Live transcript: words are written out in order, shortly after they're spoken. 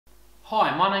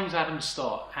Hi, my name's Adam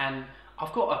Stott and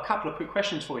I've got a couple of quick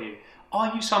questions for you.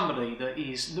 Are you somebody that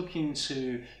is looking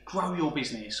to grow your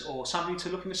business, or somebody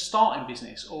looking to start in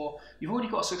business, or you've already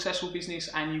got a successful business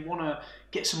and you want to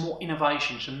get some more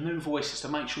innovation, some new voices to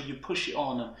make sure you push it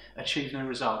on and achieve new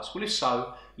results? Well, if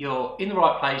so, you're in the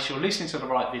right place, you're listening to the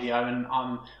right video, and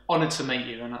I'm honoured to meet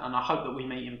you, and I hope that we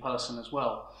meet in person as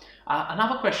well.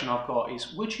 Another question I've got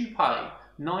is, would you pay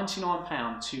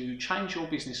 £99 to change your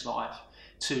business life,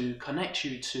 to connect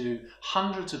you to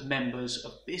hundreds of members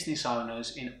of business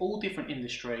owners in all different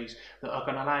industries that are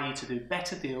going to allow you to do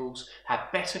better deals,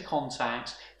 have better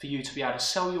contacts, for you to be able to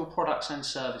sell your products and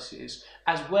services,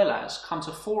 as well as come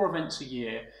to 4 events a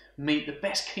year, meet the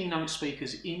best keynote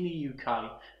speakers in the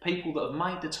UK, people that have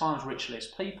made the Times Rich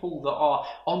list, people that are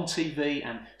on TV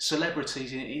and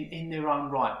celebrities in their own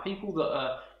right, people that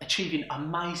are achieving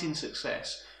amazing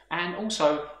success. And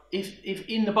also, if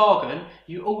in the bargain,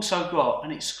 you also got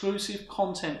an exclusive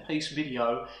content piece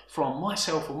video from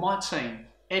myself or my team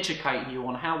educating you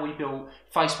on how we built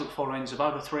Facebook followings of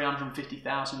over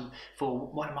 350,000 for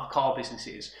one of my car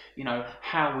businesses. You know,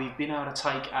 how we've been able to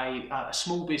take a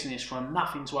small business from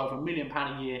nothing to over £1 million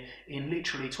a year in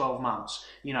literally 12 months,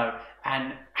 you know,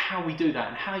 and how we do that,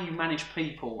 and how you manage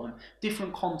people, and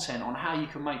different content on how you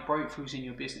can make breakthroughs in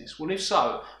your business. Well, if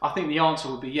so, I think the answer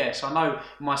would be yes. I know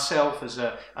myself as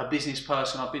a business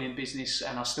person, I've been in business,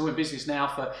 and I'm still in business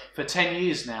now for 10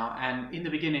 years now, and in the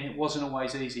beginning it wasn't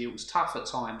always easy, it was tough at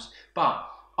times, but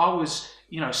I was,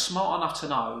 smart enough to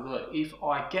know that if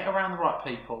I get around the right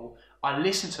people, I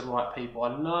listen to the right people, I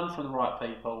learn from the right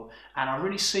people, and I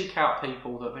really seek out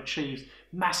people that have achieved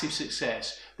massive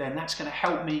success, then that's going to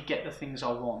help me get the things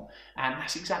I want. And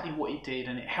that's exactly what it did,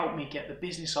 and it helped me get the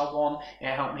business I want,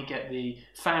 it helped me get the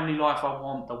family life I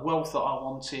want, the wealth that I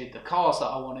wanted, the cars that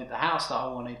I wanted, the house that I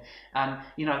wanted, and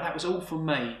that was all from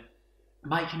me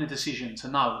making a decision to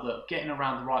know that getting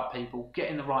around the right people,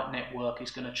 getting the right network is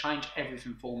going to change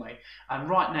everything for me. And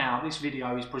right now, this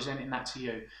video is presenting that to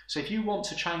you. So if you want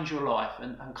to change your life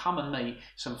and come and meet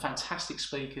some fantastic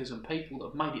speakers and people that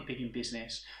have made it big in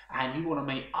business, and you want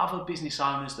to meet other business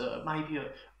owners that are maybe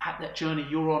at that journey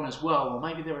you're on as well, or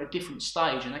maybe they're at a different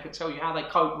stage and they can tell you how they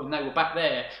coped when they were back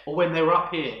there or when they were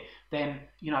up here, then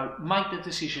make the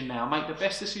decision now, make the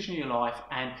best decision of your life,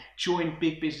 and join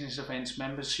Big Business Events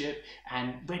membership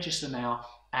and register now.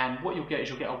 And what you'll get is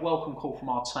you'll get a welcome call from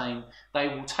our team. They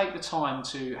will take the time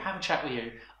to have a chat with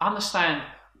you, understand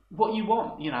what you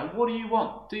want. What do you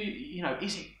want?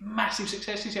 Is it massive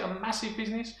success? Is it a massive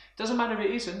business? Doesn't matter if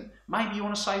it isn't. Maybe you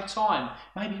want to save time.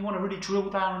 Maybe you want to really drill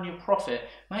down on your profit.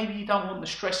 Maybe you don't want the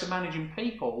stress of managing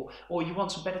people, or you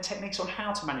want some better techniques on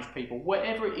how to manage people.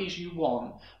 Whatever it is you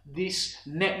want, this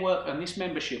network and this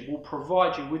membership will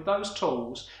provide you with those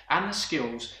tools and the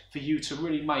skills for you to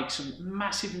really make some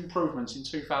massive improvements in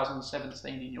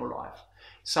 2017 in your life.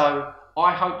 So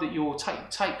I hope that you'll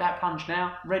take that plunge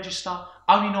now, register,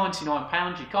 only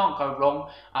 £99, you can't go wrong.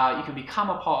 You can become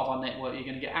a part of our network, you're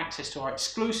going to get access to our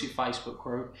exclusive Facebook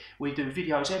group. We do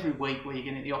videos every week where you're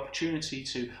going to get the opportunity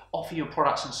to offer your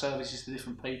products and services to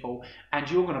different people, and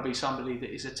you're going to be somebody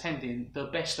that is attending the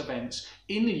best events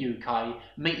in the UK,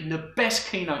 meeting the best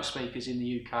keynote speakers in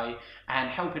the UK, and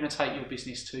helping to take your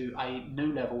business to a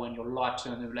new level and your life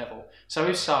to a new level. So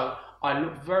if so, I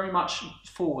look very much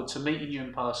forward to meeting you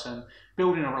in person,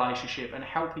 building a relationship and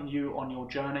helping you on your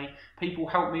journey. People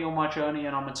help me on my journey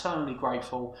and I'm eternally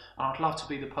grateful, and I'd love to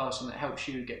be the person that helps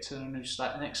you get to the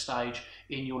next stage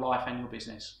in your life and your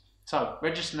business. So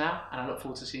register now, and I look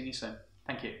forward to seeing you soon.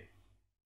 Thank you.